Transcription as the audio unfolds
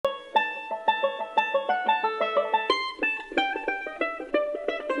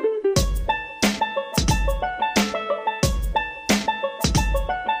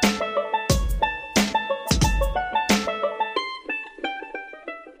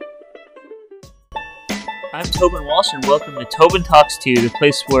I'm Tobin Walsh, and welcome to Tobin Talks To, the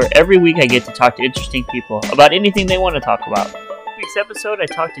place where every week I get to talk to interesting people about anything they want to talk about. In this week's episode, I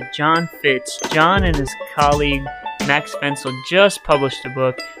talked to John Fitch. John and his colleague Max Fensel just published a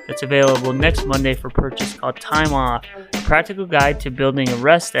book that's available next Monday for purchase called Time Off, a practical guide to building a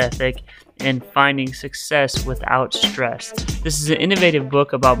rest ethic and finding success without stress. This is an innovative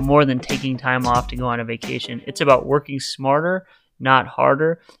book about more than taking time off to go on a vacation. It's about working smarter, not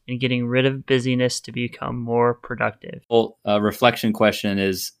harder, and getting rid of busyness to become more productive. Well, reflection question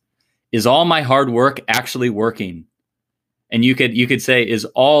is all my hard work actually working? And you could say, is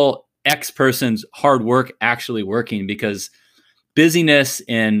all X person's hard work actually working? Because busyness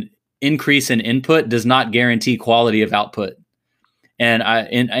and increase in input does not guarantee quality of output. And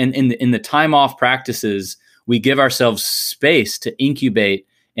in the time off practices, we give ourselves space to incubate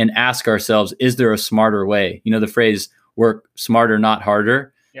and ask ourselves, is there a smarter way? You know, the phrase work smarter, not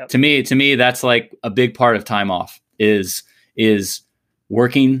harder. Yep. To me, that's like a big part of time off is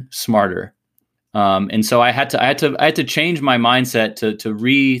working smarter. And so I had to change my mindset to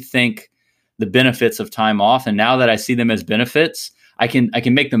rethink the benefits of time off. And now that I see them as benefits, I can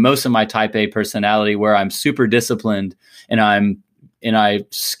make the most of my type A personality, where I'm super disciplined and I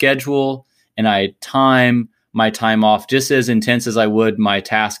schedule and I time my time off just as intense as I would my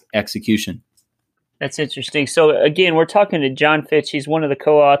task execution. That's interesting. So again, we're talking to John Fitch. He's one of the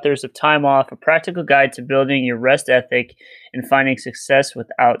co-authors of Time Off, a practical guide to building your rest ethic and finding success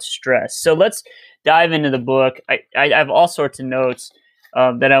without stress. So let's dive into the book. I have all sorts of notes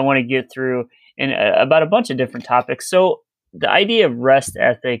that I want to get through and about a bunch of different topics. So the idea of rest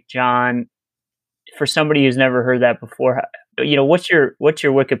ethic, John, for somebody who's never heard that before, you know, what's your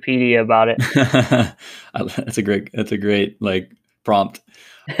Wikipedia about it? That's a great like prompt.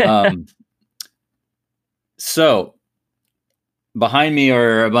 So behind me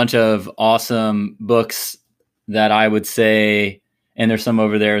are a bunch of awesome books that I would say, and there's some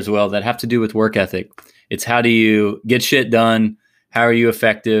over there as well, that have to do with work ethic. It's how do you get shit done? How are you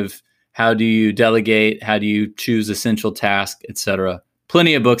effective? How do you delegate? How do you choose essential tasks, etc.?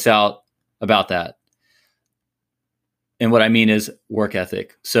 Plenty of books out about that. And what I mean is work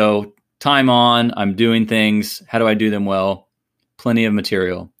ethic. So time on, I'm doing things. How do I do them well? Plenty of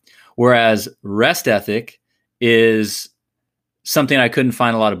material. Whereas rest ethic is something I couldn't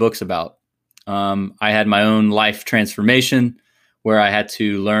find a lot of books about. I had my own life transformation where I had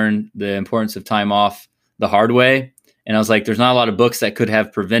to learn the importance of time off the hard way. And I was like, there's not a lot of books that could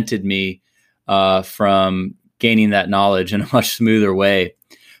have prevented me from gaining that knowledge in a much smoother way.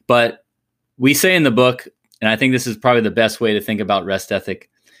 But we say in the book, and I think this is probably the best way to think about rest ethic,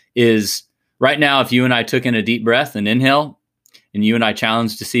 is right now, if you and I took in a deep breath and inhale, and you and I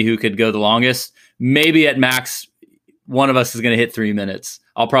challenged to see who could go the longest, maybe at max, one of us is going to hit 3 minutes.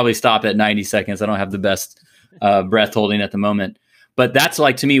 I'll probably stop at 90 seconds. I don't have the best breath holding at the moment. But that's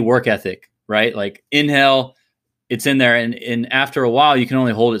like, to me, work ethic, right? Like inhale, it's in there. And after a while, you can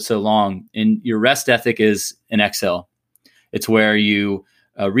only hold it so long. And your rest ethic is an exhale. It's where you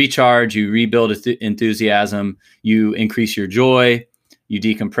recharge, you rebuild enthusiasm, you increase your joy, you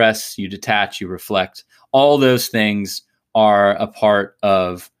decompress, you detach, you reflect. All those things are a part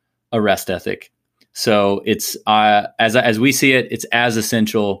of a rest ethic. So it's as we see it, it's as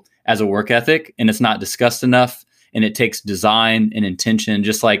essential as a work ethic, and it's not discussed enough. And it takes design and intention,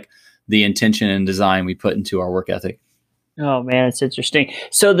 just like the intention and design we put into our work ethic. Oh man, it's interesting.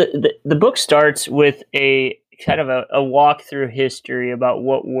 So the book starts with a kind of a walk through history about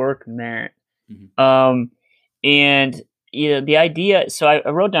what work meant, and you know, the idea. So I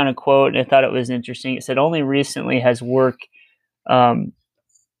wrote down a quote, and I thought it was interesting. It said, "Only recently has work, has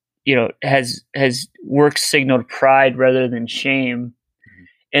work signaled pride rather than shame."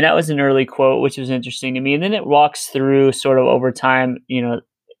 And that was an early quote, which was interesting to me. And then it walks through sort of over time, you know,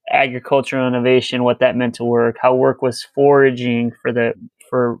 agricultural innovation, what that meant to work, how work was foraging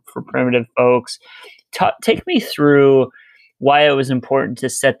for primitive folks. Take me through why it was important to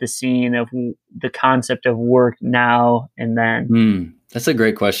set the scene of the concept of work now and then. That's a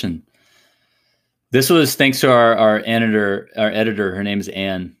great question. This was thanks to our editor. Her name is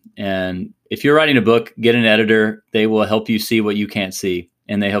Anne. And if you're writing a book, get an editor. They will help you see what you can't see,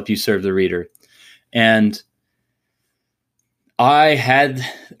 and they help you serve the reader. And I had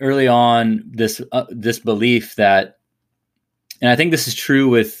early on this belief that, and I think this is true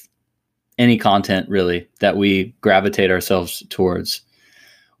with any content really that we gravitate ourselves towards.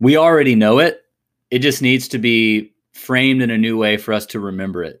 We already know it. It just needs to be framed in a new way for us to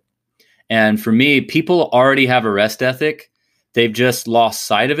remember it. And for me, people already have a rest ethic. They've just lost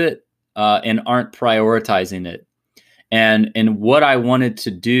sight of it and aren't prioritizing it. And what I wanted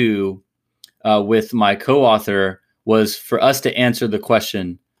to do with my co-author was for us to answer the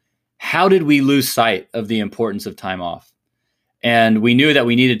question, how did we lose sight of the importance of time off? And we knew that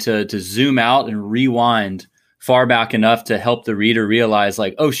we needed to zoom out and rewind far back enough to help the reader realize,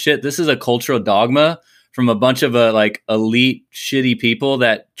 like, oh shit, this is a cultural dogma from a bunch of like elite shitty people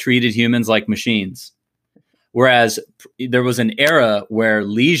that treated humans like machines. Whereas there was an era where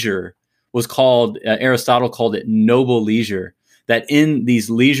leisure was called, Aristotle called it noble leisure, that in these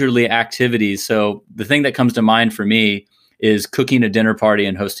leisurely activities. So the thing that comes to mind for me is cooking a dinner party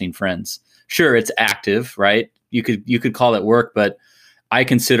and hosting friends. Sure, it's active, right? You could call it work, but I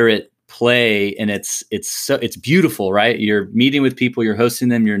consider it play, and it's beautiful, right? You're meeting with people, you're hosting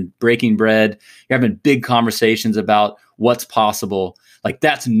them, you're breaking bread, you're having big conversations about what's possible. Like,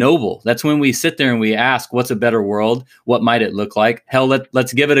 that's noble. That's when we sit there and we ask, what's a better world? What might it look like? Hell,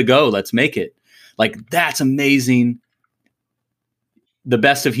 let's give it a go. Let's make it. Like, that's amazing. The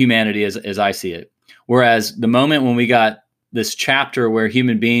best of humanity as I see it. Whereas the moment when we got this chapter where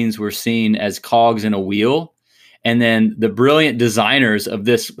human beings were seen as cogs in a wheel, and then the brilliant designers of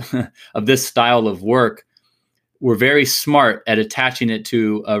this of this style of work were very smart at attaching it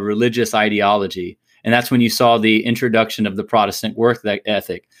to a religious ideology. And that's when you saw the introduction of the Protestant work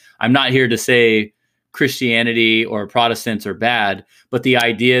ethic. I'm not here to say Christianity or Protestants are bad, but the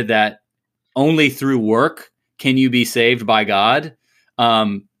idea that only through work can you be saved by God.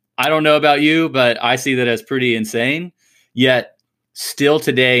 I don't know about you, but I see that as pretty insane. Yet still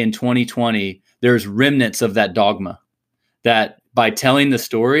today in 2020, there's remnants of that dogma, that by telling the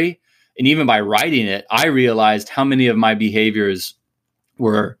story and even by writing it, I realized how many of my behaviors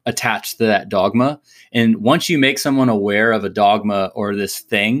were attached to that dogma. And once you make someone aware of a dogma or this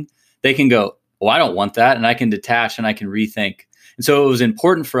thing, they can go, oh, I don't want that. And I can detach and I can rethink. And so it was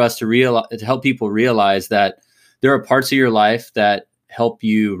important for us to help people realize that there are parts of your life that help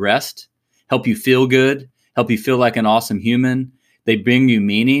you rest, help you feel good, help you feel like an awesome human. They bring you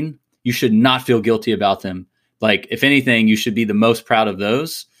meaning. You should not feel guilty about them. Like, if anything, you should be the most proud of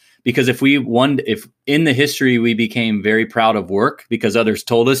those. Because if in the history we became very proud of work because others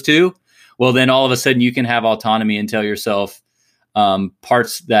told us to, well, then all of a sudden you can have autonomy and tell yourself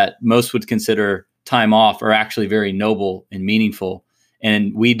parts that most would consider time off are actually very noble and meaningful.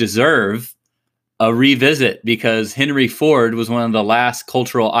 And we deserve a revisit, because Henry Ford was one of the last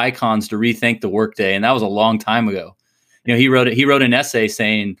cultural icons to rethink the workday. And that was a long time ago. You know, he wrote an essay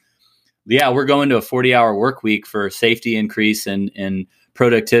saying, yeah, we're going to a 40-hour work week for safety increase and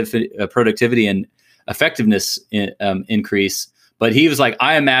productivity and effectiveness increase. But he was like,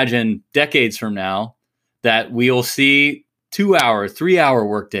 I imagine decades from now that we'll see 2-hour, 3-hour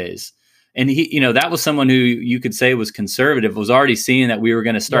work days. And he, that was someone who you could say was conservative, was already seeing that we were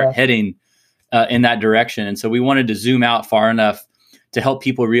going to start heading in that direction. And so we wanted to zoom out far enough to help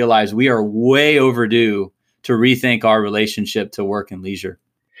people realize we are way overdue to rethink our relationship to work and leisure.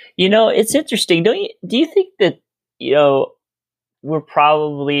 It's interesting. Do you think that, we're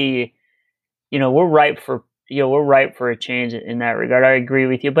probably, we're ripe for a change in that regard. I agree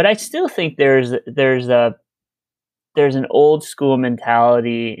with you, but I still think there's an old school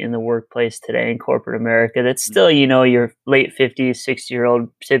mentality in the workplace today in corporate America that's still, your late 50s, 60-year-old,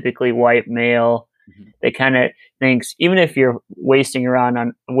 typically white male that kind of thinks, even if you're wasting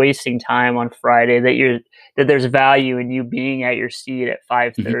time on Friday, that there's value in you being at your seat at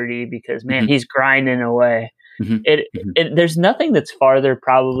 5:30 because, man, he's grinding away. There's nothing that's farther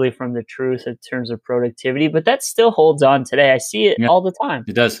probably from the truth in terms of productivity, but that still holds on today. I see it all the time.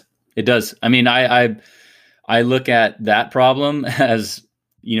 It does. I mean, I look at that problem as,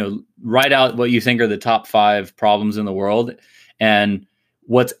 write out what you think are the top 5 problems in the world. And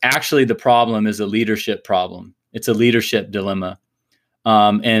what's actually the problem is a leadership problem. It's a leadership dilemma.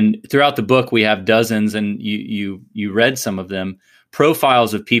 And throughout the book, we have dozens, and you read some of them,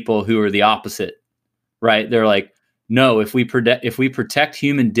 profiles of people who are the opposite, right? They're like, no, if we protect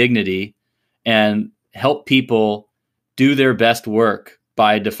human dignity and help people do their best work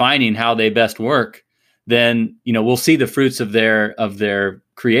by defining how they best work, then, we'll see the fruits of their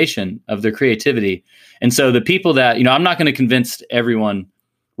creation, of their creativity. And so the people that, I'm not going to convince everyone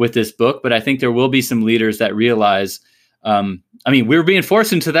with this book, but I think there will be some leaders that realize, we're being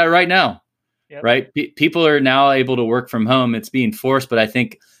forced into that right now, right? People are now able to work from home. It's being forced, but I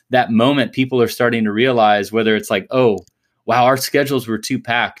think that moment people are starting to realize, whether it's like, oh, wow, our schedules were too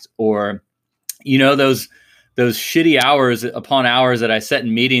packed, or, those shitty hours upon hours that I set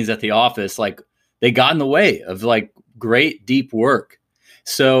in meetings at the office, like, they got in the way of like great deep work.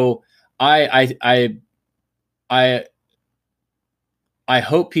 So I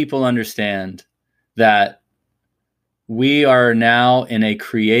hope people understand that we are now in a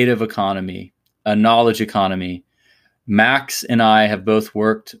creative economy, a knowledge economy. Max and I have both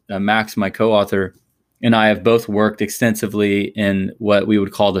worked, Max, my co-author, and I have both worked extensively in what we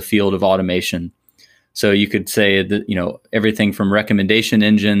would call the field of automation. So you could say that, everything from recommendation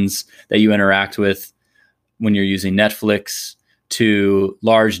engines that you interact with when you're using Netflix to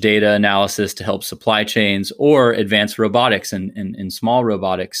large data analysis to help supply chains or advanced robotics and small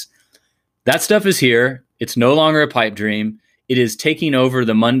robotics. That stuff is here. It's no longer a pipe dream. It is taking over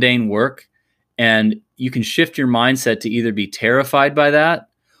the mundane work. And you can shift your mindset to either be terrified by that,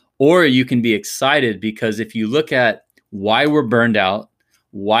 or you can be excited, because if you look at why we're burned out,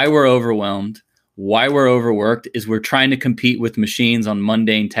 why we're overwhelmed, why we're overworked, is we're trying to compete with machines on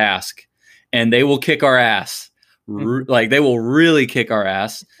mundane tasks, and they will kick our ass. Like, they will really kick our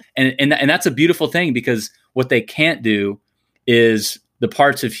ass. And that's a beautiful thing, because what they can't do is the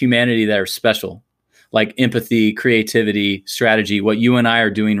parts of humanity that are special, like empathy, creativity, strategy, what you and I are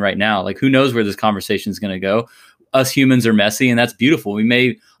doing right now. Like, who knows where this conversation is going to go? Us humans are messy, and that's beautiful. We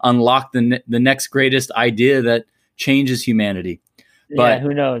may unlock the next greatest idea that changes humanity. But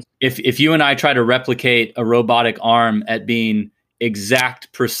who knows? If you and I try to replicate a robotic arm at being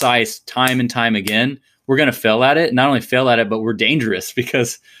exact, precise, time and time again, we're going to fail at it. Not only fail at it, but we're dangerous,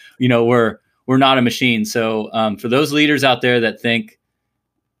 because we're not a machine. So for those leaders out there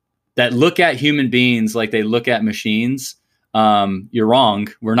that look at human beings like they look at machines, you're wrong.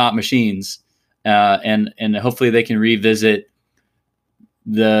 We're not machines. And hopefully they can revisit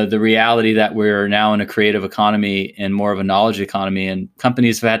the reality that we're now in a creative economy and more of a knowledge economy, and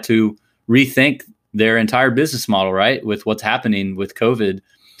companies have had to rethink their entire business model, right, with what's happening with COVID.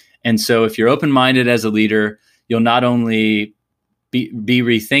 And so if you're open-minded as a leader, you'll not only be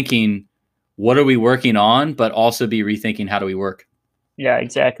rethinking what are we working on, but also be rethinking how do we work. Yeah,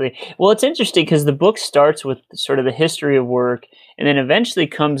 exactly. Well, it's interesting because the book starts with sort of the history of work, and then eventually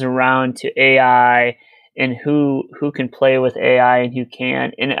comes around to AI and who can play with AI and who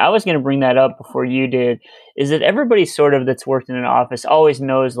can't. And I was going to bring that up before you did, is that everybody sort of that's worked in an office always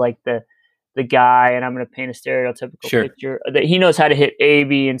knows, like, the guy, and I'm going to paint a stereotypical picture, that he knows how to hit A,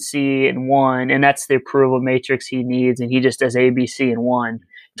 B, and C in one, and that's the approval matrix he needs, and he just does A, B, C in one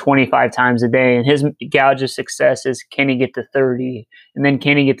 25 times a day. And his gauge of success is, can he get to 30, and then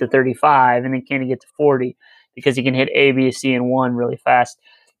can he get to 35, and then can he get to 40, because he can hit A, B, C in one really fast.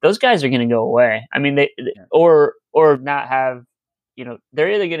 Those guys are going to go away. I mean, or not have,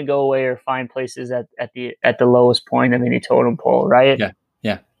 they're either going to go away or find places at the lowest point of any totem pole, right?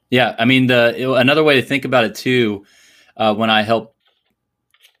 Yeah. I mean, another way to think about it too, when I help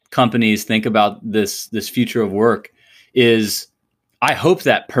companies think about this future of work, is I hope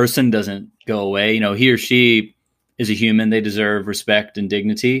that person doesn't go away. He or she is a human. They deserve respect and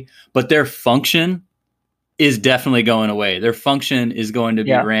dignity, but their function is definitely going away. Their function is going to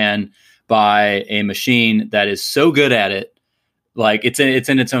be ran by a machine that is so good at it. Like, it's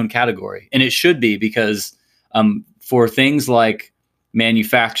in its own category, and it should be, because for things like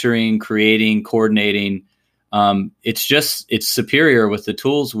manufacturing, creating, coordinating, it's superior with the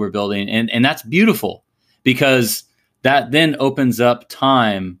tools we're building. And that's beautiful, because that then opens up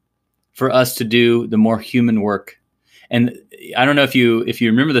time for us to do the more human work. And I don't know if you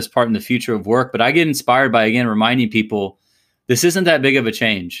remember this part in the future of work, but I get inspired by, again, reminding people this isn't that big of a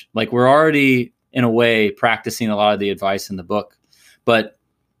change. Like, we're already in a way practicing a lot of the advice in the book, but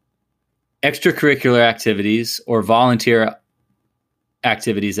extracurricular activities or volunteer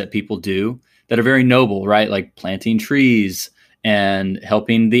activities that people do that are very noble, right? Like planting trees and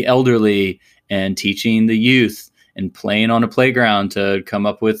helping the elderly and teaching the youth and playing on a playground to come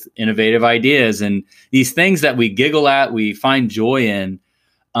up with innovative ideas, and these things that we giggle at, we find joy in,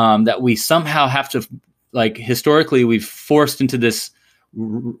 that we somehow have to, like, historically we've forced into this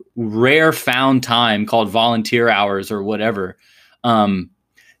rare found time called volunteer hours or whatever.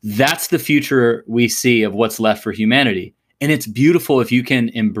 That's the future we see of what's left for humanity. And it's beautiful if you can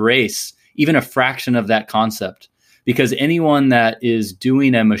embrace even a fraction of that concept, because anyone that is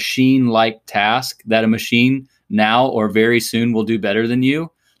doing a machine-like task that a machine now or very soon will do better than you,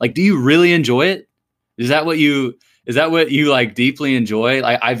 like, do you really enjoy it? Is that what you like deeply enjoy?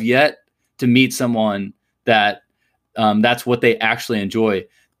 I've yet to meet someone that that's what they actually enjoy.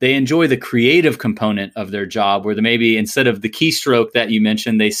 They enjoy the creative component of their job, where maybe instead of the keystroke that you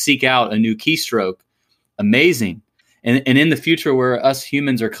mentioned, they seek out a new keystroke. Amazing. And in the future where us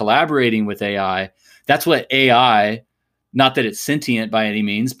humans are collaborating with AI, that's what AI, not that it's sentient by any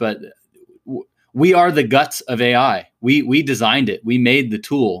means, but we are the guts of AI. We designed it. We made the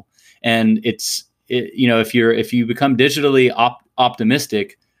tool. And if you become digitally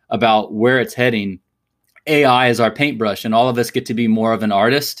optimistic about where it's heading, AI is our paintbrush, and all of us get to be more of an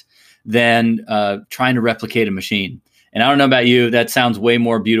artist than trying to replicate a machine. And I don't know about you, that sounds way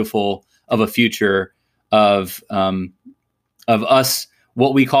more beautiful of a future of us.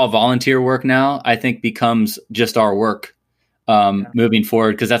 What we call volunteer work now, I think, becomes just our work moving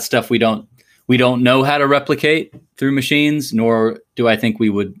forward, because that's stuff we don't know how to replicate through machines, nor do I think we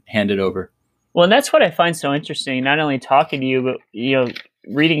would hand it over. Well, and that's what I find so interesting, not only talking to you, but,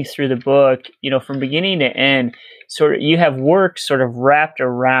 reading through the book, from beginning to end, sort of, you have work sort of wrapped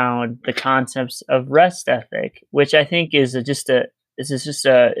around the concepts of rest ethic, which I think is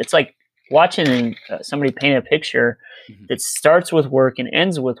it's like watching somebody paint a picture that starts with work and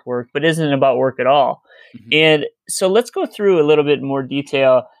ends with work, but isn't about work at all. And so let's go through a little bit more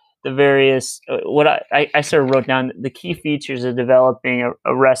detail, the various, what I sort of wrote down, the key features of developing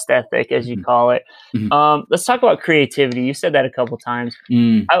a rest ethic, as you call it. Let's talk about creativity. You said that a couple times.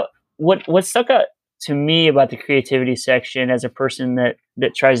 What stuck out to me about the creativity section, as a person that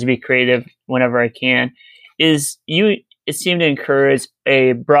tries to be creative whenever I can, is it seemed to encourage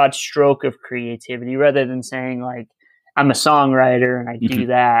a broad stroke of creativity, rather than saying, like, I'm a songwriter and I do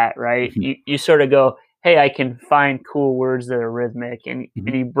that, right? You sort of go, hey, I can find cool words that are rhythmic, and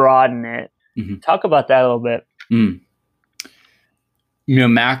you broaden it. Talk about that a little bit.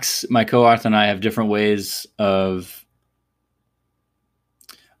 Max, my co-author, and I have different ways of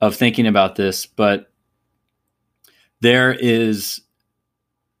thinking about this, but there is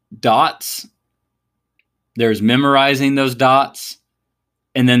dots, there's memorizing those dots,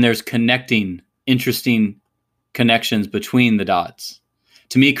 and then there's connecting interesting connections between the dots.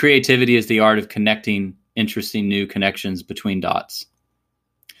 To me, creativity is the art of connecting interesting new connections between dots.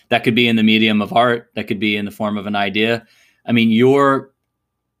 That could be in the medium of art. That could be in the form of an idea. I mean, your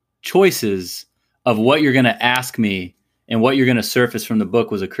choices of what you're going to ask me and what you're going to surface from the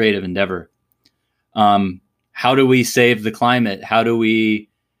book was a creative endeavor. How do we save the climate? How do we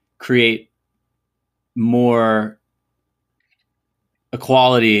create more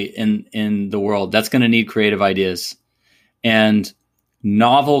equality in the world? That's going to need creative ideas. And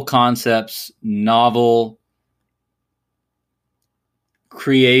novel concepts, novel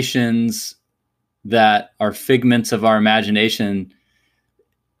creations that are figments of our imagination.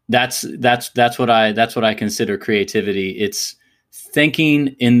 That's what I consider creativity. It's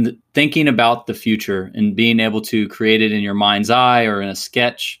thinking about the future and being able to create it in your mind's eye, or in a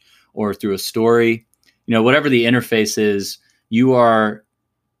sketch, or through a story. Whatever the interface is, you are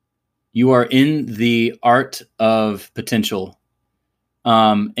in the art of potential.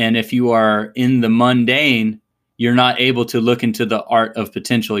 And if you are in the mundane, you're not able to look into the art of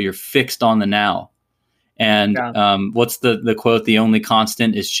potential. You're fixed on the now. And what's the quote? The only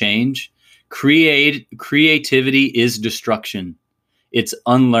constant is change. Creativity is destruction. It's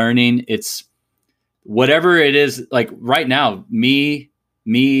unlearning. It's whatever it is. Like right now, me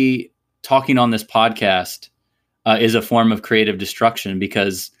talking on this podcast is a form of creative destruction,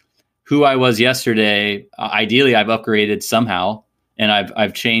 because who I was yesterday, ideally I've upgraded somehow, and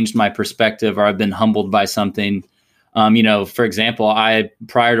I've changed my perspective, or I've been humbled by something. For example,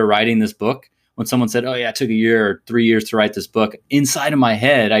 prior to writing this book, when someone said, "Oh yeah, it took a year or 3 years to write this book," inside of my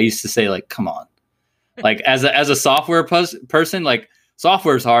head, I used to say, like, "Come on!" Like as a software person, like,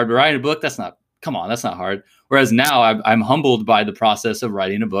 software's hard, but writing a book, that's not hard. Whereas now I'm humbled by the process of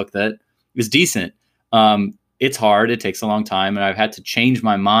writing a book that is decent. It's hard. It takes a long time, and I've had to change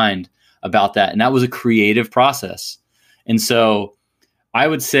my mind about that. And that was a creative process. And so I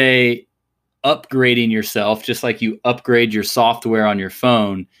would say upgrading yourself, just like you upgrade your software on your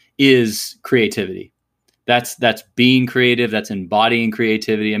phone, is creativity. That's being creative. That's embodying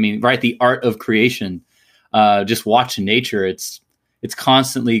creativity. I mean, right? The art of creation. Just watch nature. It's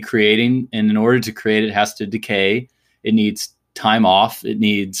constantly creating, and in order to create, it has to decay. It needs time off. It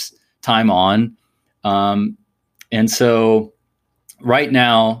needs time on. And so right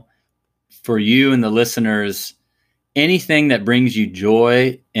now, for you and the listeners, anything that brings you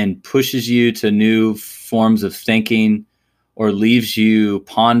joy and pushes you to new forms of thinking, or leaves you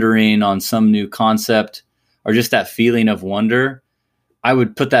pondering on some new concept, or just that feeling of wonder, I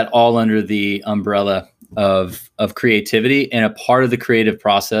would put that all under the umbrella of creativity. And a part of the creative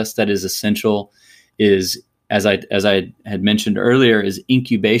process that is essential is, as I had mentioned earlier, is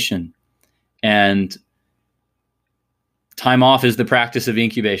incubation. And time off is the practice of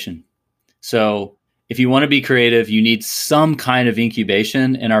incubation. So if you want to be creative, you need some kind of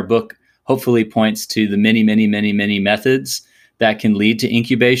incubation. And our book hopefully points to the many, many, many, many methods that can lead to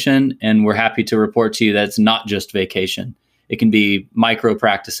incubation. And we're happy to report to you that it's not just vacation. It can be micro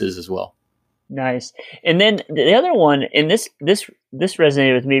practices as well. Nice. And then the other one, and this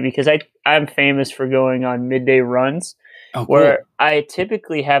resonated with me because I'm famous for going on midday runs Oh, where cool. I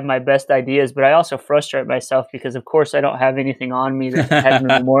typically have my best ideas, but I also frustrate myself because of course I don't have anything on me that has me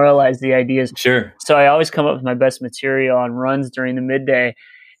memorialize the ideas. Sure. So I always come up with my best material on runs during the midday.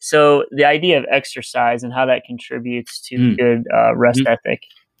 So the idea of exercise and how that contributes to Mm. good rest Mhm. ethic.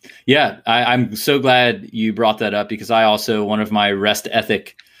 Yeah, I'm so glad you brought that up because I also, one of my rest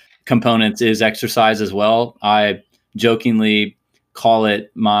ethic components is exercise as well. I jokingly call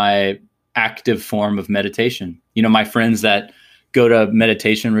it my active form of meditation. You know, my friends that go to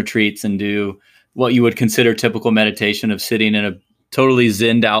meditation retreats and do what you would consider typical meditation of sitting in a totally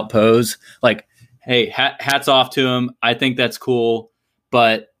zenned out pose, like, hey, hats off to them. I think that's cool.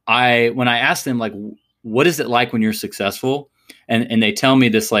 But when I ask them, like, what is it like when you're successful? And they tell me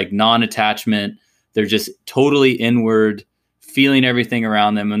this like non-attachment, they're just totally inward, feeling everything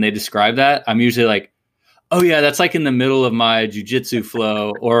around them. When they describe that, I'm usually like, oh yeah, that's like in the middle of my jujitsu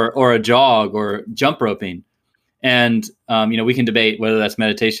flow or a jog or jump roping. And we can debate whether that's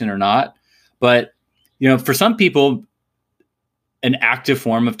meditation or not. But for some people, an active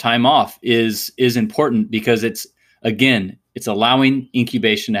form of time off is important because it's allowing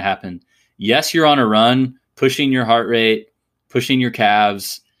incubation to happen. Yes, you're on a run, pushing your heart rate, pushing your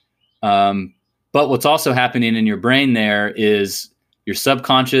calves. But what's also happening in your brain there is your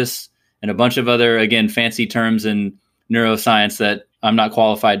subconscious and a bunch of other, again, fancy terms in neuroscience that I'm not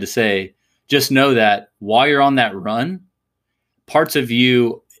qualified to say. Just know that while you're on that run, parts of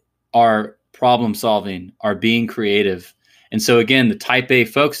you are problem solving, are being creative. And so again, the type A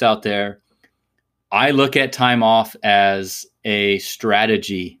folks out there, I look at time off as a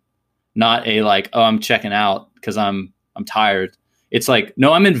strategy, not a like, oh, I'm checking out because I'm tired. It's like,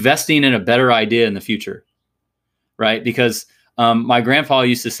 no, I'm investing in a better idea in the future, right? Because my grandpa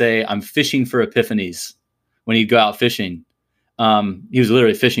used to say, I'm fishing for epiphanies when he'd go out fishing. He was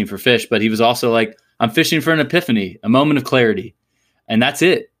literally fishing for fish, but he was also like, I'm fishing for an epiphany, a moment of clarity. And that's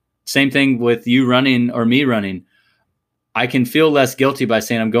it. Same thing with you running or me running. I can feel less guilty by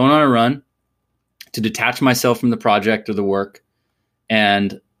saying I'm going on a run to detach myself from the project or the work.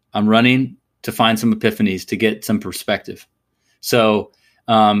 And I'm running to find some epiphanies, to get some perspective. So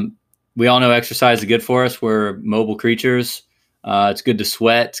we all know exercise is good for us. We're mobile creatures. It's good to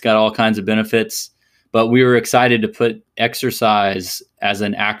sweat. It's got all kinds of benefits. But we were excited to put exercise as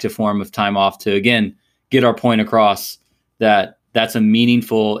an active form of time off to, again, get our point across that that's a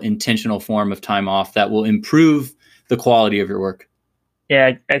meaningful, intentional form of time off that will improve the quality of your work.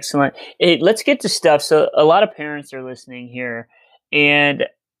 Yeah, excellent. Hey, let's get to stuff. So a lot of parents are listening here, and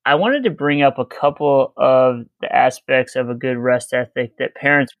I wanted to bring up a couple of the aspects of a good rest ethic that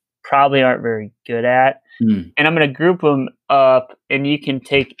parents probably aren't very good at. Mm. And I'm going to group them up, and you can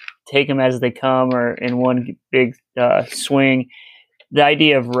take them as they come or in one big swing. The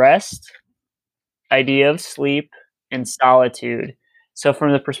idea of rest, idea of sleep, and solitude. So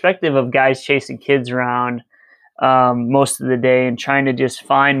from the perspective of guys chasing kids around most of the day and trying to just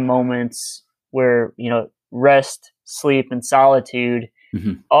find moments where rest, sleep, and solitude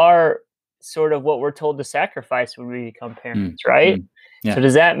are sort of what we're told to sacrifice when we become parents, right? Yeah. So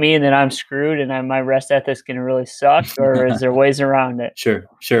does that mean that I'm screwed and my rest ethic's going to really suck, or is there ways around it? Sure.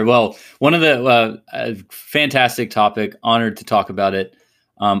 Well, one of the fantastic topic. Honored to talk about it.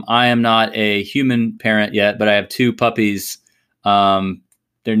 I am not a human parent yet, but I have two puppies. They're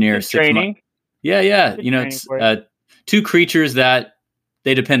near Good 6 training. months. Yeah. Good It's training for it. two creatures that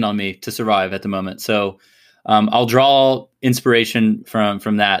they depend on me to survive at the moment. So I'll draw inspiration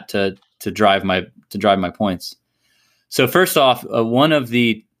from that to drive my points. So first off, one of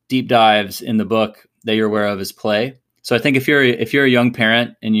the deep dives in the book that you're aware of is play. So I think if you're a young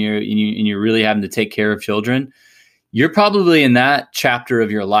parent and you're really having to take care of children, you're probably in that chapter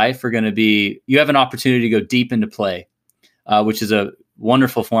of your life you have an opportunity to go deep into play, which is a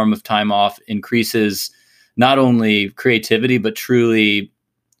wonderful form of time off, increases not only creativity, but truly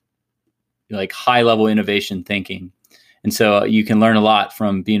like high level innovation thinking. And so you can learn a lot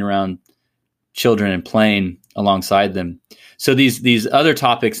from being around children and playing alongside them. So these other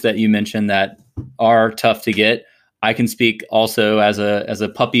topics that you mentioned that are tough to get, I can speak also as a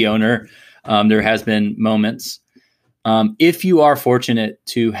puppy owner. There has been moments. If you are fortunate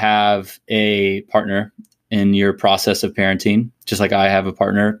to have a partner in your process of parenting, just like I have a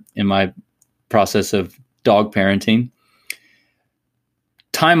partner in my process of dog parenting,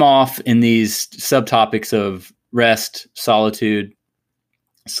 time off in these subtopics of rest, solitude,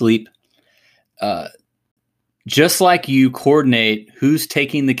 sleep, just like you coordinate who's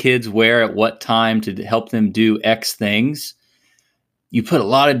taking the kids where at what time to help them do X things, you put a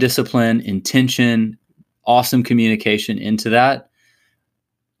lot of discipline, intention, awesome communication into that.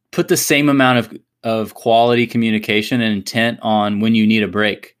 Put the same amount of quality communication and intent on when you need a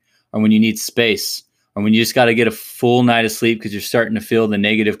break, or when you need space, or when you just got to get a full night of sleep because you're starting to feel the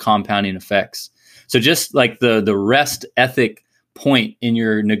negative compounding effects. So just like the rest ethic point in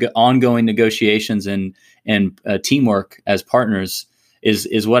your ongoing negotiations and teamwork as partners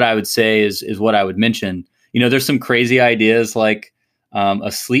is what I would say is what I would mention. There's some crazy ideas like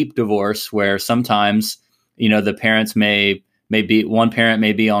a sleep divorce, where sometimes the parents one parent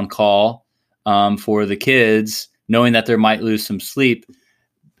may be on call for the kids, knowing that they might lose some sleep,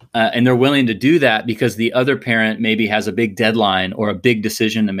 and they're willing to do that because the other parent maybe has a big deadline or a big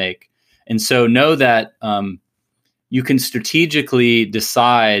decision to make. And so know that you can strategically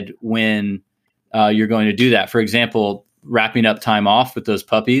decide when you're going to do that. For example, wrapping up time off with those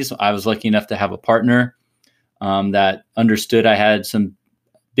puppies. I was lucky enough to have a partner that understood I had some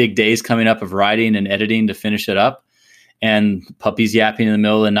big days coming up of writing and editing to finish it up, and puppies yapping in the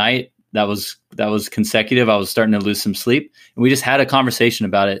middle of the night. That was consecutive. I was starting to lose some sleep, and we just had a conversation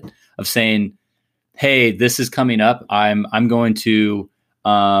about it, of saying, "Hey, this is coming up. I'm going to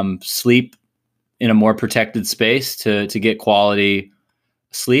sleep in a more protected space to get quality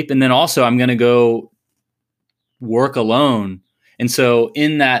sleep, and then also I'm going to go work alone." And so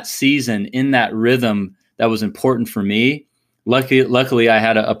in that season, in that rhythm, that was important for me. Luckily, I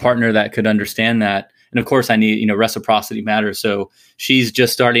had a partner that could understand that. And of course, I need, reciprocity matters. So she's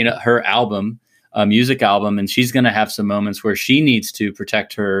just starting her album, a music album, and she's going to have some moments where she needs to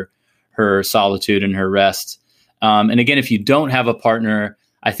protect her solitude and her rest. And again, if you don't have a partner,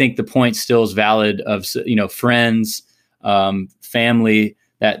 I think the point still is valid of, friends, family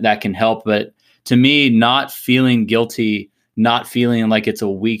that can help. But to me, not feeling guilty, not feeling like it's a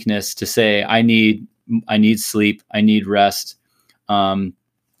weakness to say, I need sleep, I need rest.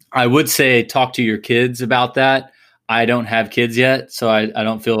 I would say talk to your kids about that. I don't have kids yet, so I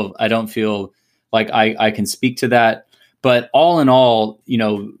don't feel like I can speak to that. But all in all,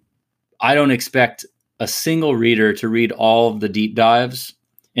 I don't expect a single reader to read all of the deep dives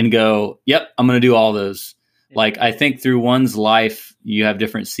and go, "Yep, I'm going to do all those." Like, I think through one's life, you have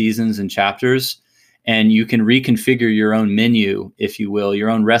different seasons and chapters, and you can reconfigure your own menu, if you will, your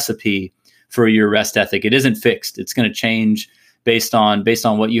own recipe for your rest ethic. It isn't fixed. It's going to change based on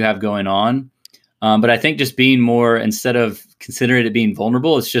what you have going on. But I think just being more, instead of considering it being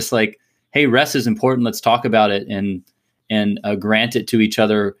vulnerable, it's just like, hey, rest is important. Let's talk about it and grant it to each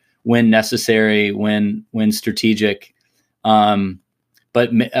other when necessary, when strategic.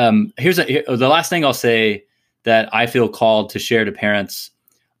 But here's the last thing I'll say that I feel called to share to parents.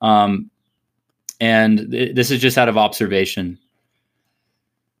 And this is just out of observation.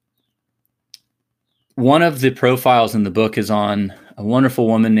 One of the profiles in the book is on a wonderful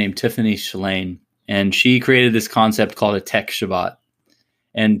woman named Tiffany Shalane, and she created this concept called a tech Shabbat.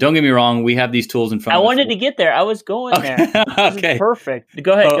 And don't get me wrong, we have these tools in front of us. I wanted to get there. I was going there. Okay. Perfect.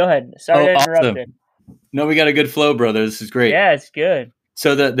 Go ahead. Sorry to interrupt. Awesome. No, we got a good flow, brother. This is great. Yeah, it's good.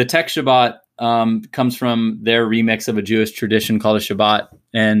 So the tech Shabbat comes from their remix of a Jewish tradition called a Shabbat.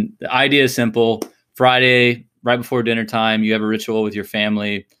 And the idea is simple. Friday, right before dinner time, you have a ritual with your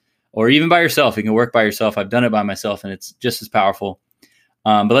family, or even by yourself. You can work by yourself. I've done it by myself, and it's just as powerful.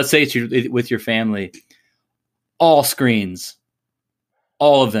 But let's say it's with your family. All screens,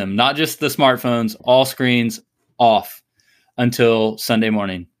 all of them, not just the smartphones, all screens off until Sunday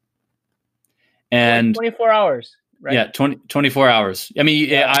morning. And 24 hours, right? Yeah, 24 hours. I mean,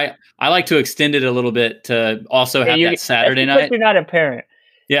 yeah. I like to extend it a little bit to also have that Saturday night. You're not a parent.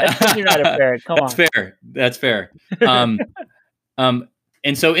 Yeah. You're not a parent. Come on. That's fair.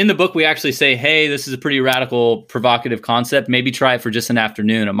 And so in the book, we actually say, hey, this is a pretty radical, provocative concept. Maybe try it for just an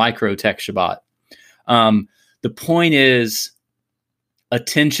afternoon, a micro tech Shabbat. The point is,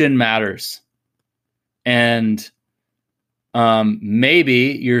 attention matters. And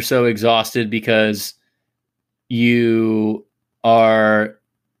maybe you're so exhausted because you are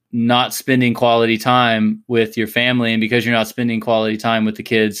not spending quality time with your family. And because you're not spending quality time with the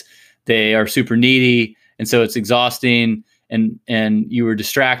kids, they are super needy. And so it's exhausting. And you were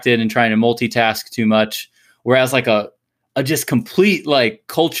distracted and trying to multitask too much. Whereas like a just complete like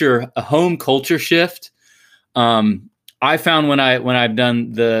a home culture shift. I found when I've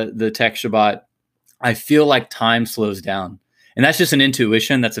done the tech Shabbat, I feel like time slows down. And that's just an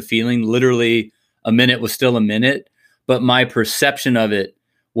intuition. That's a feeling. Literally a minute was still a minute, but my perception of it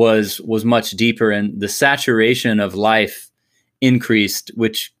was much deeper, and the saturation of life increased,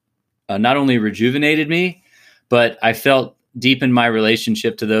 which not only rejuvenated me, but I felt deep in my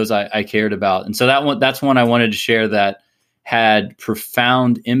relationship to those I cared about. And so that's one I wanted to share, that had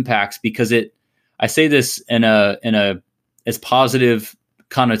profound impacts because I say this in a as positive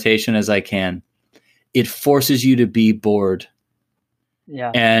connotation as I can. It forces you to be bored.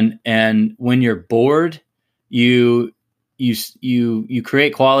 Yeah. And when you're bored, you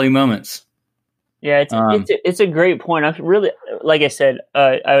create quality moments. Yeah, it's a great point. I'm really, like I said,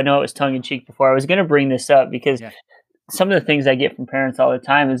 I know it was tongue in cheek before. I was going to bring this up because some of the things I get from parents all the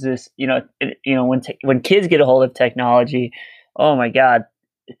time is this, when kids get a hold of technology, oh my God,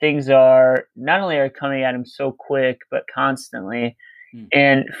 things are not only are coming at them so quick, but constantly,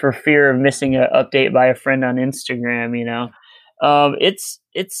 and for fear of missing an update by a friend on Instagram,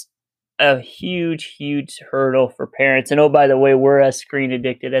 it's a huge hurdle for parents. And oh, by the way, we're as screen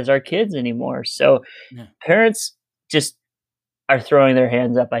addicted as our kids anymore. So parents just are throwing their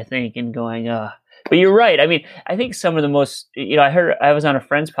hands up, I think, and going, but you're right. I mean, I think some of the most, I was on a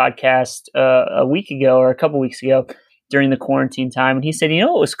friend's podcast a week ago or a couple weeks ago during the quarantine time. And he said,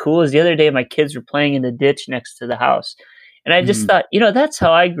 what was cool is the other day my kids were playing in the ditch next to the house. And I just thought, that's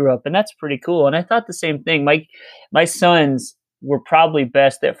how I grew up. And that's pretty cool. And I thought the same thing. My sons were probably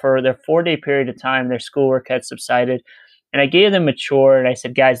best that for their 4-day period of time, their schoolwork had subsided. And I gave them a chore and I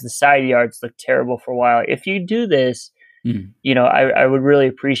said, guys, the side yards look terrible for a while. If you do this, I would really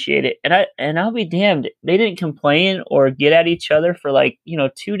appreciate it. And I'll be damned. They didn't complain or get at each other for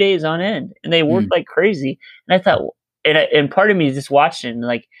 2 days on end, and they worked like crazy. And I thought, and part of me is just watching,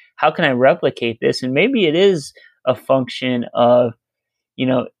 like, how can I replicate this? And maybe it is a function of,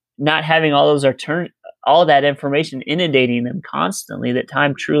 not having all that information inundating them constantly, that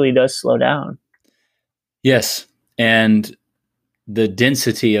time truly does slow down. Yes. And the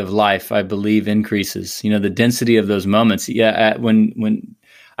density of life, I believe, increases, the density of those moments. Yeah. When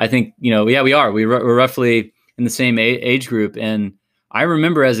I think, we're roughly in the same age group. And I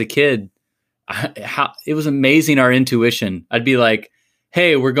remember as a kid, how it was amazing. Our intuition. I'd be like,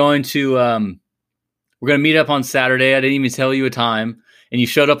 hey, we're going to meet up on Saturday. I didn't even tell you a time. And you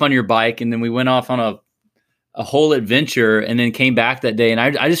showed up on your bike, and then we went off on a whole adventure and then came back that day. And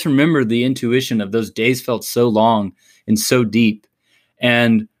I just remember the intuition of those days felt so long and so deep.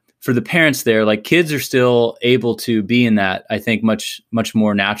 And for the parents there, like, kids are still able to be in that, I think, much, much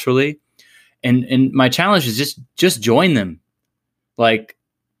more naturally. And my challenge is just join them. Like,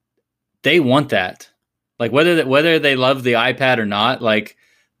 they want that. Like, whether they love the iPad or not, like,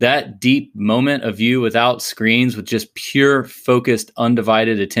 that deep moment of you without screens, with just pure focused,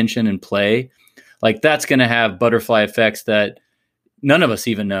 undivided attention and play, like, that's going to have butterfly effects that none of us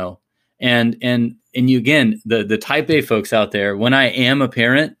even know. And you, again, the type A folks out there, when I am a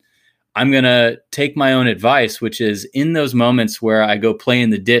parent, I'm going to take my own advice, which is, in those moments where I go play in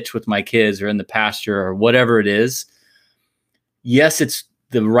the ditch with my kids or in the pasture or whatever it is, yes, it's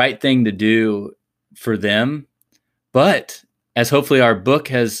the right thing to do for them. But as hopefully our book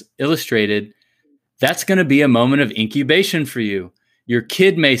has illustrated, that's going to be a moment of incubation for you. Your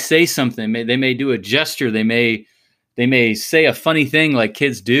kid may say something, they may do a gesture, they may say a funny thing like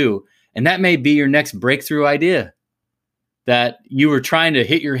kids do, and that may be your next breakthrough idea that you were trying to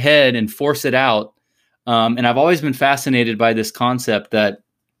hit your head and force it out. And I've always been fascinated by this concept that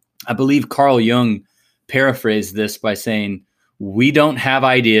I believe Carl Jung paraphrased this by saying, we don't have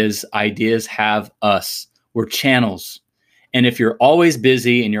ideas, ideas have us. We're channels. And if you're always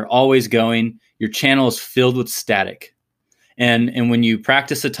busy and you're always going, your channel is filled with static. And when you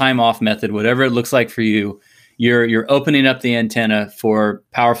practice a time off method, whatever it looks like for you, you're opening up the antenna for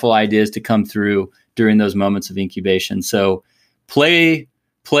powerful ideas to come through during those moments of incubation. So play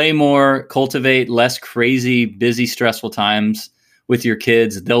more, cultivate less crazy, busy, stressful times with your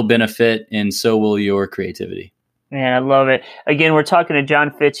kids. They'll benefit, and so will your creativity. Man, I love it. Again, we're talking to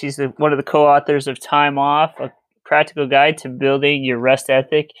John Fitch. He's one of the co-authors of Time Off, a practical guide to building your rest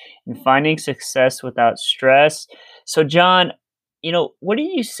ethic and finding success without stress. So, John, what do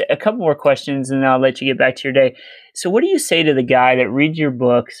you say? A couple more questions, and then I'll let you get back to your day. So what do you say to the guy that reads your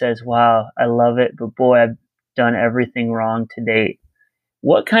book, says, wow, I love it, but boy, I've done everything wrong to date?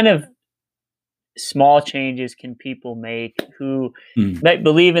 What kind of small changes can people make who might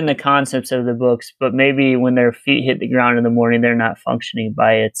believe in the concepts of the books, but maybe when their feet hit the ground in the morning, they're not functioning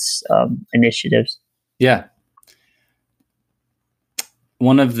by its initiatives? Yeah.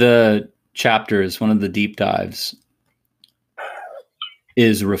 One of the chapters, one of the deep dives,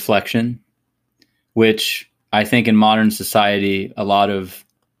 is reflection, which I think in modern society, a lot of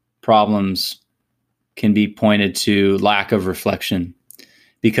problems can be pointed to lack of reflection,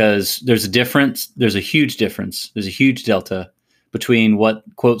 because there's a huge difference. There's a huge delta between what,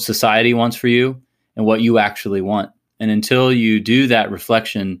 quote, society wants for you and what you actually want. And until you do that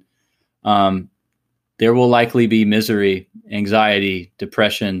reflection, there will likely be misery, anxiety,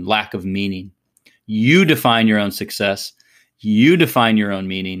 depression, lack of meaning. You define your own success. You define your own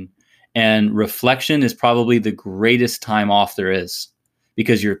meaning. And reflection is probably the greatest time off there is,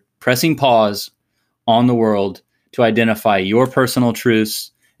 because you're pressing pause on the world to identify your personal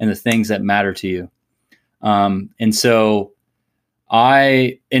truths and the things that matter to you. And so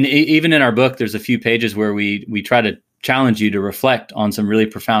even in our book, there's a few pages where we try to challenge you to reflect on some really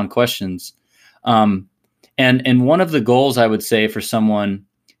profound questions. And one of the goals I would say for someone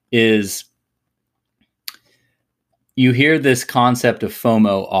is, you hear this concept of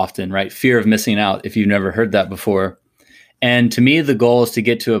FOMO often, right? Fear of missing out, if you've never heard that before. And to me, the goal is to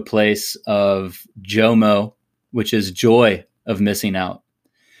get to a place of JOMO, which is joy of missing out.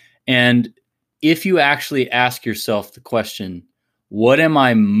 And if you actually ask yourself the question, what am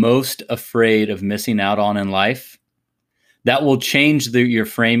I most afraid of missing out on in life? That will change your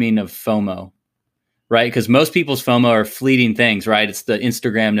framing of FOMO, right? Because most people's FOMO are fleeting things, right? It's the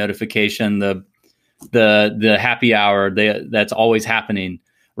Instagram notification, the happy hour that's always happening,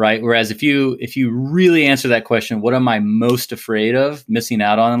 right? Whereas if you really answer that question, what am I most afraid of missing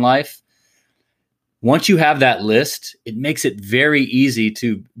out on in life? Once you have that list, it makes it very easy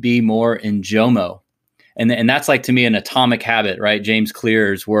to be more in JOMO. And that's like, to me, an atomic habit, right? James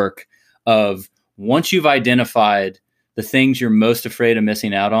Clear's work of, once you've identified the things you're most afraid of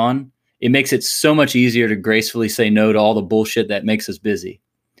missing out on, it makes it so much easier to gracefully say no to all the bullshit that makes us busy.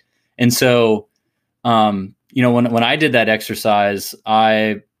 And so, when I did that exercise,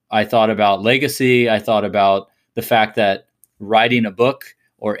 I thought about legacy. I thought about the fact that writing a book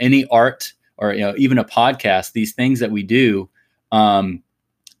or any art, or even a podcast, these things that we do,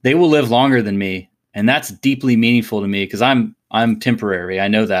 they will live longer than me, and that's deeply meaningful to me, because I'm temporary. I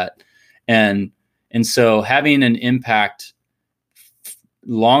know that, and so having an impact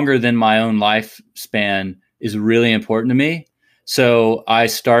longer than my own lifespan is really important to me. So I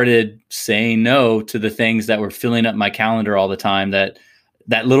started saying no to the things that were filling up my calendar all the time, that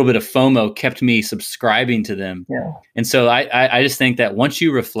little bit of FOMO kept me subscribing to them. Yeah. And so I just think that once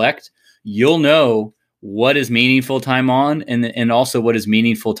you reflect, you'll know what is meaningful time on, and also what is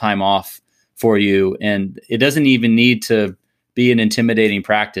meaningful time off for you. And it doesn't even need to be an intimidating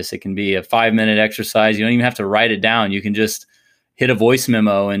practice. It can be a 5-minute exercise. You don't even have to write it down. You can just hit a voice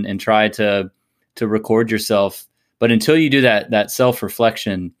memo and try to record yourself. But until you do that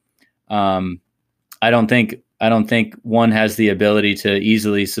self-reflection, I don't think one has the ability to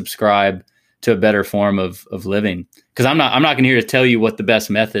easily subscribe to a better form of living. Because I'm not going to here to tell you what the best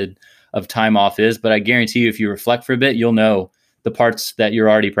method of time off is, but I guarantee you, if you reflect for a bit, you'll know the parts that you're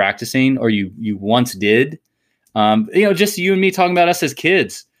already practicing, or you once did. Just you and me talking about us as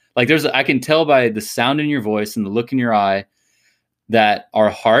kids. Like, I can tell by the sound in your voice and the look in your eye that our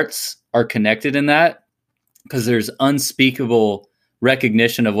hearts are connected in that, because there's unspeakable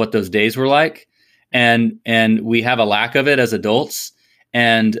recognition of what those days were like. And we have a lack of it as adults,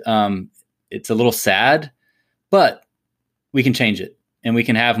 and it's a little sad, but we can change it, and we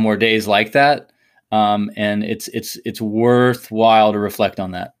can have more days like that. And it's worthwhile to reflect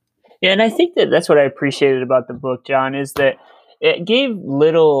on that. Yeah, and I think that's what I appreciated about the book, John, is that it gave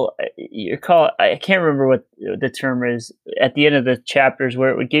little, I can't remember what the term is, at the end of the chapters, where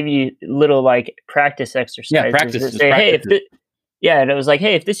it would give you little like practice exercises. Yeah, practice. Say, hey, and it was like,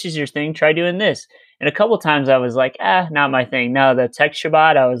 hey, if this is your thing, try doing this. And a couple times I was like, not my thing. Now the tech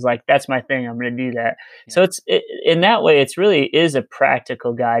Shabbat, I was like, that's my thing. I'm going to do that. Yeah. So in that way, it's really is a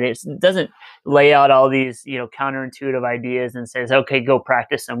practical guide. It doesn't lay out all these, counterintuitive ideas and says, okay, go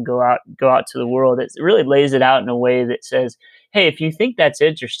practice them, go out to the world. It really lays it out in a way that says, hey, if you think that's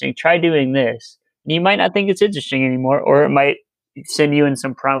interesting, try doing this. And you might not think it's interesting anymore, or it might send you in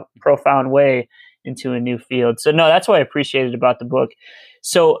some profound way into a new field. So no, that's what I appreciated about the book.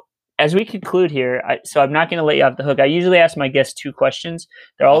 So as we conclude here, I'm not going to let you off the hook. I usually ask my guests 2 questions.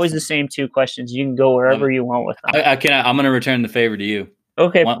 They're always the same 2 questions. You can go wherever you want with them. I'm going to return the favor to you.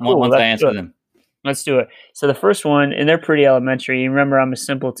 Okay, cool. Once I answer them. Let's do it. So the first one, and they're pretty elementary. You remember, I'm a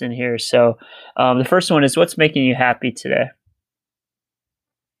simpleton here. So the first one is, what's making you happy today?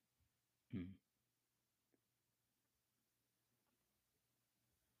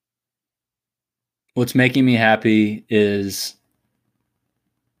 What's making me happy is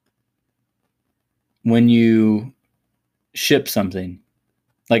when you ship something,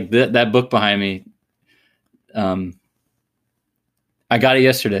 like that book behind me. I got it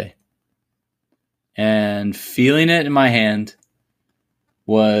yesterday, and feeling it in my hand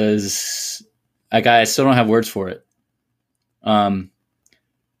was I still don't have words for it.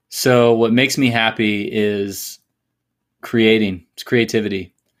 So what makes me happy is creating. It's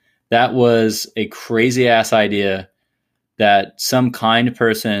creativity. That was a crazy ass idea that some kind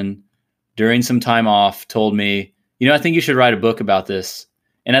person during some time off told me, I think you should write a book about this.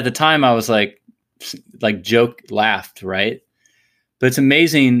 And at the time I was like laughed, right? But it's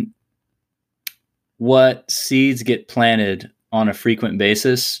amazing what seeds get planted on a frequent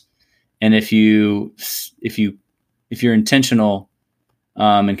basis. And if you're intentional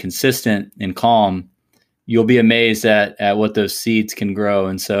and consistent and calm, you'll be amazed at what those seeds can grow.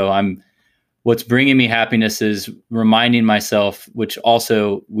 And so what's bringing me happiness is reminding myself, which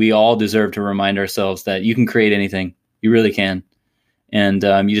also we all deserve to remind ourselves, that you can create anything. You really can. And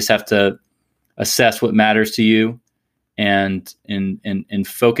you just have to assess what matters to you and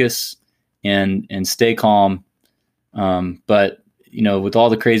focus and stay calm. But with all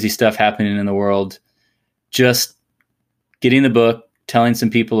the crazy stuff happening in the world, just getting the book, telling some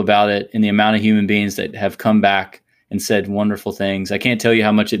people about it, and the amount of human beings that have come back and said wonderful things. I can't tell you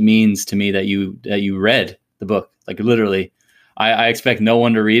how much it means to me that you read the book. Like literally, I expect no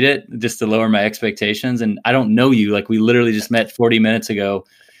one to read it just to lower my expectations. And I don't know you. Like we literally just met 40 minutes ago.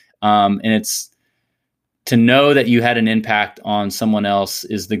 And it's to know that you had an impact on someone else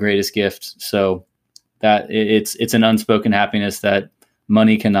is the greatest gift. So that it's an unspoken happiness that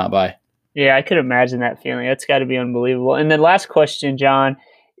money cannot buy. Yeah, I could imagine that feeling. That's got to be unbelievable. And then last question, John,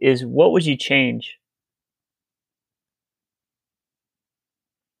 is what would you change?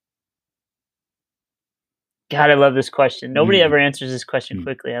 God, I love this question. Nobody ever answers this question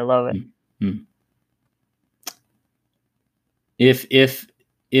quickly. I love it.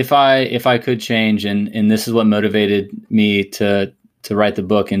 If I could change, and this is what motivated me to write the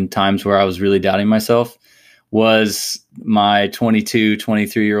book in times where I was really doubting myself, was my 22,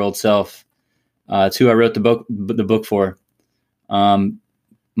 23-year-old self. It's who I wrote the book for.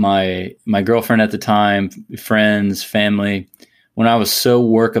 My girlfriend at the time, friends, family. When I was so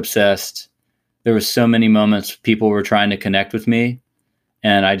work obsessed, there was so many moments people were trying to connect with me,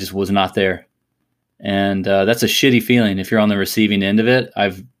 and I just was not there. And that's a shitty feeling if you're on the receiving end of it.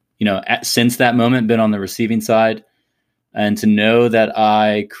 I've, since that moment, been on the receiving side, and to know that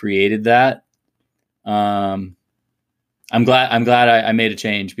I created that, I'm glad I made a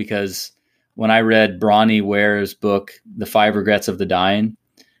change, because when I read Bronnie Ware's book, The 5 Regrets of the Dying,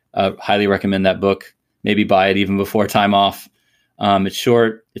 highly recommend that book. Maybe buy it even before time off. It's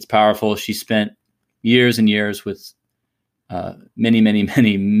short, it's powerful. She spent years and years with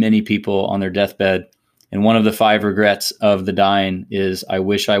many people on their deathbed. And one of the 5 regrets of the dying is, I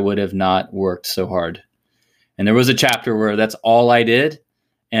wish I would have not worked so hard. And there was a chapter where that's all I did.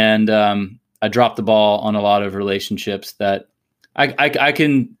 And I dropped the ball on a lot of relationships that I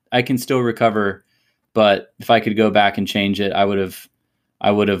can still recover. But if I could go back and change it, I would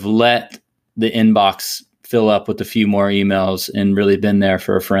have let the inbox fill up with a few more emails and really been there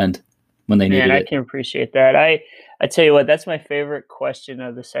for a friend when they needed it. I can appreciate that. I tell you what, that's my favorite question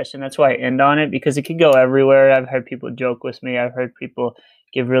of the session. That's why I end on it, because it could go everywhere. I've heard people joke with me. I've heard people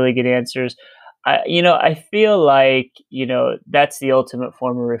give really good answers. I feel like, that's the ultimate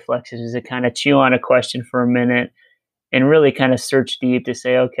form of reflection, is to kind of chew on a question for a minute and really kind of search deep to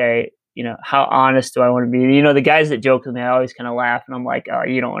say, okay, how honest do I want to be? The guys that joke with me, I always kind of laugh, and I'm like, oh,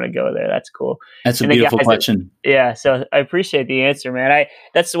 you don't want to go there. That's cool. That's a beautiful question. Yeah. So I appreciate the answer, man.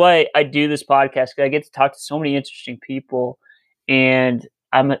 That's why I do this podcast, because I get to talk to so many interesting people, and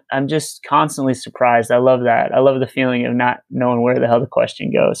I'm just constantly surprised. I love that. I love the feeling of not knowing where the hell the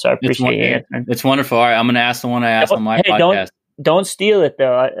question goes. So I appreciate you answering. It's wonderful. All right, I'm going to ask the one I asked on my podcast. Don't steal it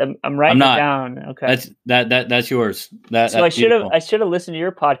though. I'm writing it down. Okay, that's yours. So I should have listened to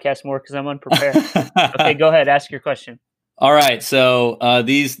your podcast more, because I'm unprepared. Okay, go ahead. Ask your question. All right. So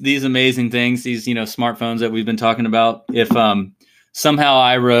these amazing things, these smartphones that we've been talking about. If somehow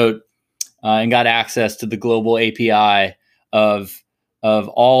I wrote and got access to the global API of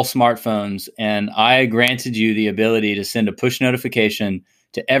all smartphones, and I granted you the ability to send a push notification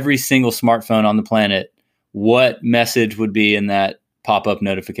to every single smartphone on the planet, what message would be in that pop-up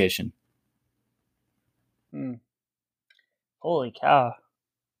notification? Holy cow.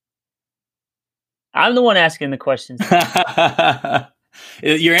 I'm the one asking the questions.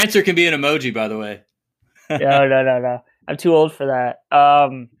 Your answer can be an emoji, by the way. No. I'm too old for that.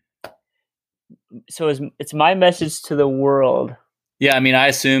 So it's my message to the world. Yeah, I mean, I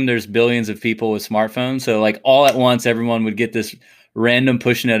assume there's billions of people with smartphones, so like all at once, everyone would get this random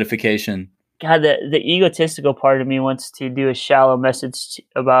push notification. God, the egotistical part of me wants to do a shallow message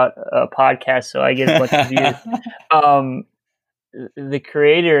about a podcast, so I get a bunch of views. The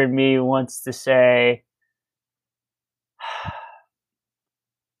creator in me wants to say,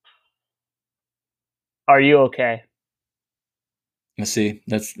 "Are you okay?" Let's see.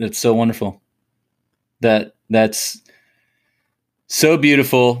 That's so wonderful. That's so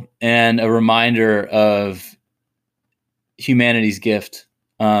beautiful, and a reminder of humanity's gift.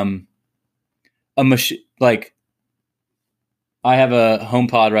 Like, I have a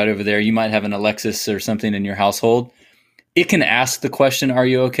HomePod right over there. You might have an Alexis or something in your household. It can ask the question, "Are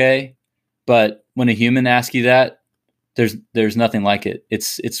you okay?" But when a human asks you that, there's nothing like it.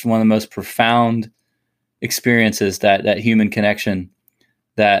 It's one of the most profound experiences, that human connection,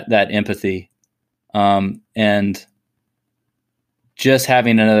 that empathy, and just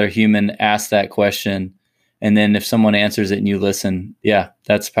having another human ask that question, and then if someone answers it and you listen, yeah,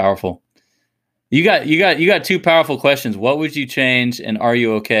 that's powerful. You got two powerful questions. What would you change, and are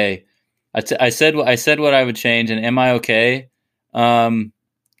you okay? I said what I would change, and am I okay?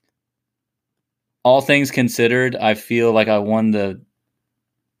 All things considered, I feel like I won the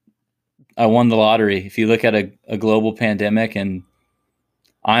lottery. If you look at a global pandemic, and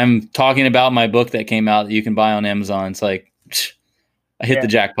I'm talking about my book that came out that you can buy on Amazon, it's like I hit the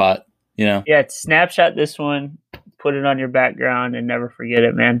jackpot, you know? Yeah, snapshot this one, put it on your background, and never forget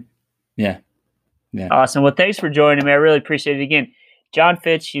it, man. Yeah. Awesome. Well, thanks for joining me. I really appreciate it. Again, John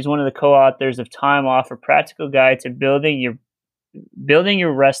Fitch, he's one of the co-authors of Time Off, a practical guide to building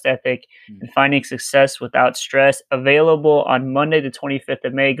your rest ethic and finding success without stress. Available on Monday, the 25th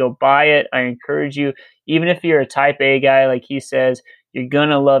of May. Go buy it. I encourage you, even if you're a type A guy, like he says, you're going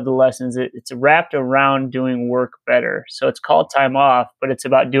to love the lessons. It's wrapped around doing work better. So it's called Time Off, but it's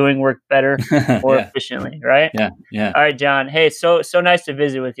about doing work better, more efficiently, right? Yeah. All right, John. Hey, so nice to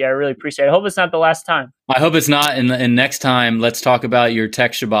visit with you. I really appreciate it. I hope it's not the last time. I hope it's not. And next time, let's talk about your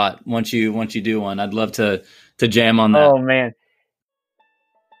tech Shabbat once you do one. I'd love to jam on that. Oh, man.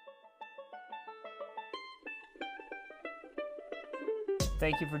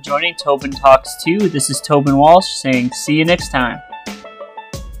 Thank you for joining Tobin Talks 2. This is Tobin Walsh saying see you next time.